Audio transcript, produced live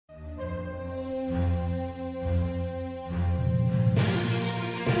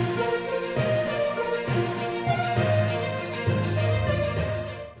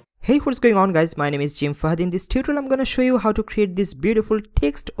Hey, what's going on guys, my name is Jim Fahad. In this tutorial I'm going to show you how to create this beautiful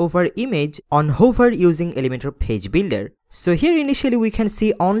text over image on hover using Elementor Page Builder. So here initially we can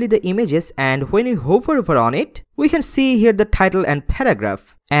see only the images, and when you hover over on it, we can see here the title and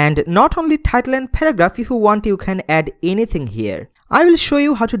paragraph. And not only title and paragraph, if you want you can add anything here. I will show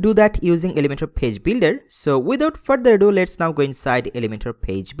you how to do that using Elementor Page Builder. So without further ado, let's now go inside Elementor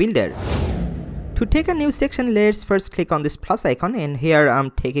Page Builder. To take a new section, let's first click on this plus icon, and here I'm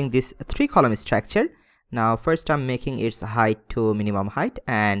taking this 3-column structure. Now first I'm making its height to minimum height,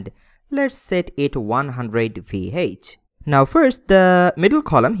 and let's set it 100 VH. Now first the middle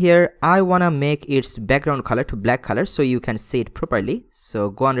column here, I wanna make its background color to black color so you can see it properly.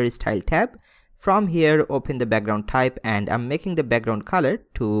 So go under Style tab, from here open the background type, and I'm making the background color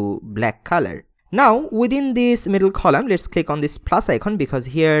to black color. Now within this middle column, let's click on this plus icon because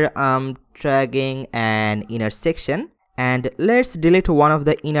here I'm dragging an inner section, and let's delete one of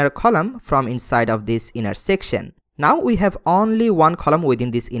the inner column from inside of this inner section. Now we have only one column within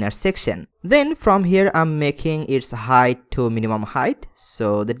this inner section. Then from here I'm making its height to minimum height,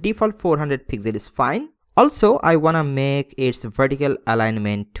 so the default 400 pixel is fine. Also I wanna make its vertical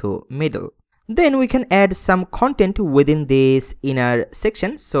alignment to middle. Then we can add some content within this inner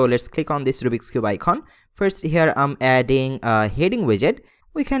section. So let's click on this Rubik's Cube icon. First here I'm adding a heading widget.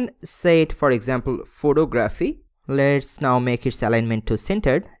 We can say it, for example, photography. Let's now make its alignment to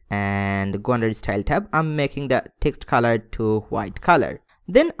centered, and go under Style tab. I'm making the text color to white color.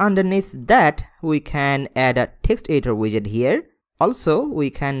 Then underneath that we can add a text editor widget here. Also we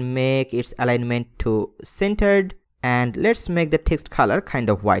can make its alignment to centered, and let's make the text color kind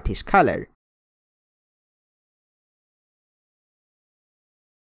of whitish color.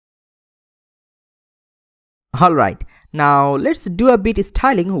 Alright, now let's do a bit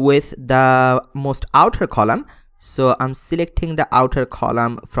styling with the most outer column. So I'm selecting the outer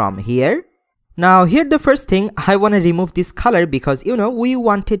column from here. Now here the first thing, I want to remove this color because we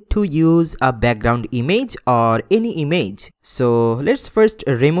wanted to use a background image or any image. So let's first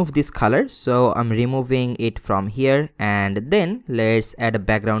remove this color. So I'm removing it from here, and then let's add a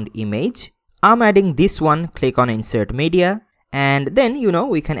background image. I'm adding this one, click on Insert Media. And then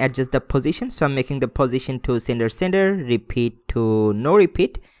we can adjust the position. So I'm making the position to center, repeat to no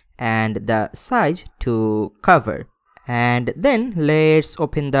repeat, and the size to cover. And then let's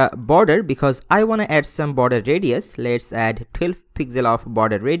open the border because I want to add some border radius. Let's add 12 pixel of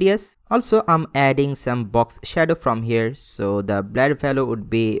border radius. Also I'm adding some box shadow from here, so the blur value would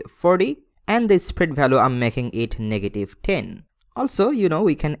be 40, and the spread value I'm making it -10. Also,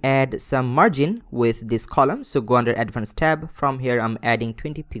 we can add some margin with this column. So go under Advanced tab. From here, I'm adding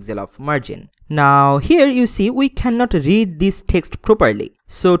 20 pixel of margin. Now here you see we cannot read this text properly.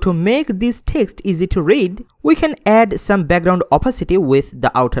 So to make this text easy to read, we can add some background opacity with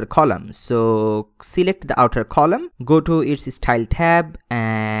the outer column. So select the outer column, go to its Style tab,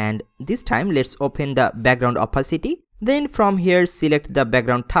 and this time let's open the background opacity. Then from here select the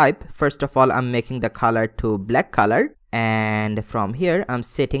background type. First of all, I'm making the color to black color, and from here I'm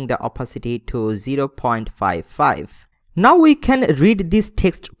setting the opacity to 0.55. Now we can read this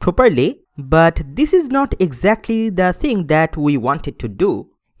text properly, but this is not exactly the thing that we wanted to do.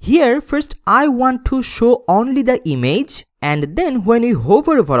 Here first I want to show only the image, and then when we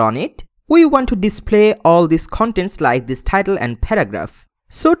hover over on it, we want to display all these contents like this title and paragraph.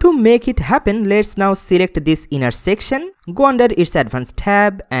 So to make it happen, let's now select this inner section, go under its Advanced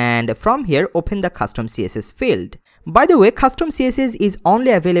tab, and from here open the Custom CSS field. By the way, Custom CSS is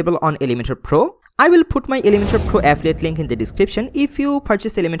only available on Elementor Pro. I will put my Elementor Pro affiliate link in the description. If you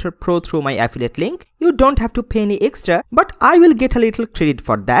purchase Elementor Pro through my affiliate link, you don't have to pay any extra, but I will get a little credit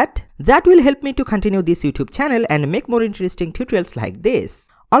for that. That will help me to continue this YouTube channel and make more interesting tutorials like this.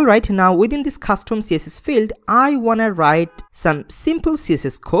 Alright, now within this custom CSS field, I wanna write some simple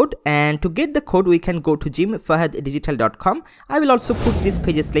CSS code, and to get the code we can go to jimfahaddigital.com. I will also put this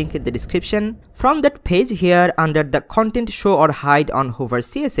page's link in the description. From that page here under the content show or hide on hover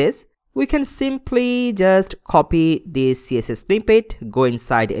CSS, we can simply just copy this CSS snippet, go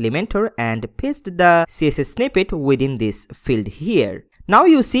inside Elementor and paste the CSS snippet within this field here. Now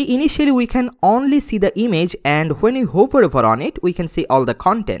you see initially we can only see the image, and when we hover over on it we can see all the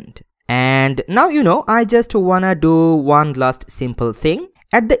content. And now I just wanna do one last simple thing.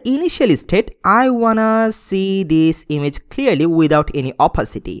 At the initial state I wanna see this image clearly without any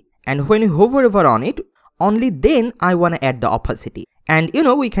opacity, and when we hover over on it, only then I wanna add the opacity. And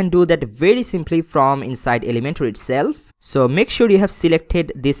we can do that very simply from inside Elementor itself. So make sure you have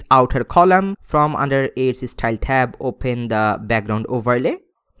selected this outer column. From under its Style tab, open the background overlay.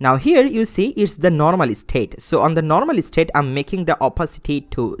 Now here you see it's the normal state. So on the normal state, I'm making the opacity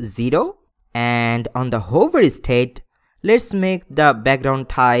to 0, and on the hover state, let's make the background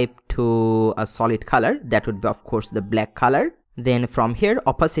type to a solid color. That would be of course the black color. Then from here,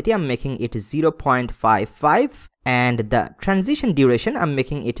 opacity I'm making it 0.55, and the transition duration I'm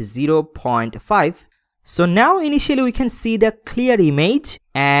making it 0.5. So now initially we can see the clear image,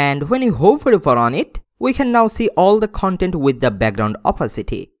 and when you hover over on it, we can now see all the content with the background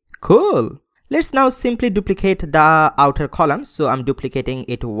opacity. Cool. Let's now simply duplicate the outer column. So I'm duplicating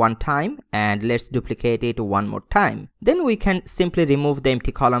it one time, and let's duplicate it one more time. Then we can simply remove the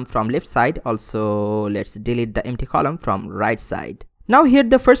empty column from left side. Also, let's delete the empty column from right side. Now here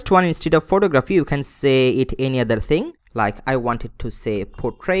the first one, instead of photography, you can say it any other thing. Like I wanted to say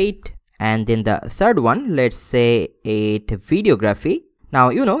portrait. And then the third one, let's say it videography. Now,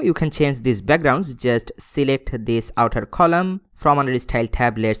 you can change these backgrounds. Just select this outer column. From under style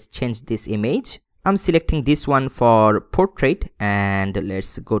tab, let's change this image. I'm selecting this one for portrait, and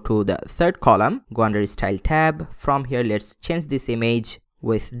let's go to the third column, go under style tab. From here, let's change this image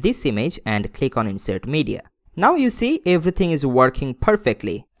with this image and click on insert media. Now you see everything is working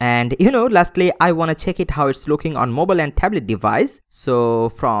perfectly. And lastly, I want to check it how it's looking on mobile and tablet device. So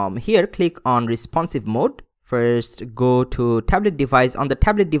from here, click on responsive mode. First, go to tablet device. On the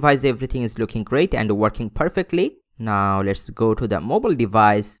tablet device, everything is looking great and working perfectly. Now let's go to the mobile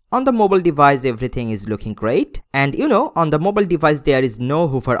device. On the mobile device, everything is looking great. And on the mobile device, there is no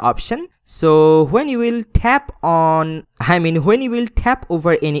hover option. So when you will tap over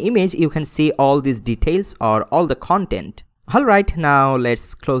any image, you can see all these details or all the content. Alright, now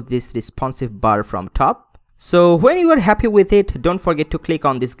let's close this responsive bar from top. So when you are happy with it, don't forget to click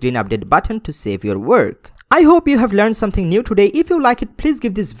on this green update button to save your work. I hope you have learned something new today. If you like it, please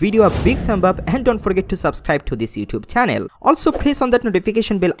give this video a big thumb up, and don't forget to subscribe to this YouTube channel. Also, press on that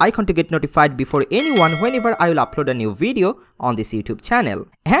notification bell icon to get notified before anyone whenever I will upload a new video on this YouTube channel.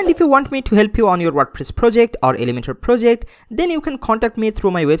 And if you want me to help you on your WordPress project or Elementor project, then you can contact me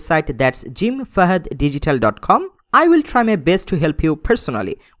through my website, that's jimfahaddigital.com. I will try my best to help you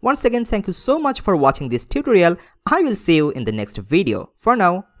personally. Once again, thank you so much for watching this tutorial. I will see you in the next video. For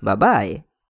now, bye bye.